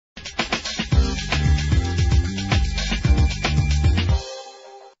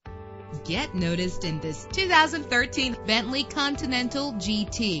Get noticed in this 2013 Bentley Continental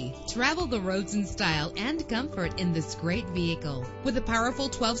GT. Travel the roads in style and comfort in this great vehicle. With a powerful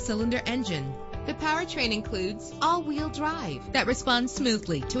 12-cylinder engine, the powertrain includes all-wheel drive that responds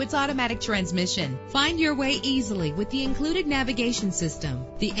smoothly to its automatic transmission. Find your way easily with the included navigation system.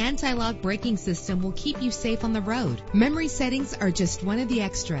 The anti-lock braking system will keep you safe on the road. Memory settings are just one of the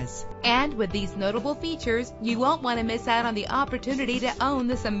extras. And with these notable features, you won't want to miss out on the opportunity to own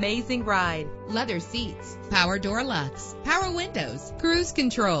this amazing ride. Leather seats, power door locks, power windows, cruise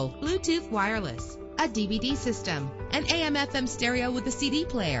control, Bluetooth wireless, a DVD system, an AM/FM stereo with a CD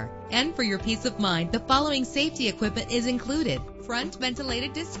player. And for your peace of mind, the following safety equipment is included: front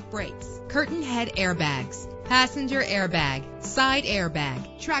ventilated disc brakes, curtain head airbags, passenger airbag, side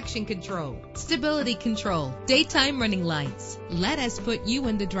airbag, traction control, stability control, daytime running lights. Let us put you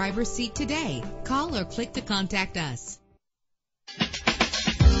in the driver's seat today. Call or click to contact us.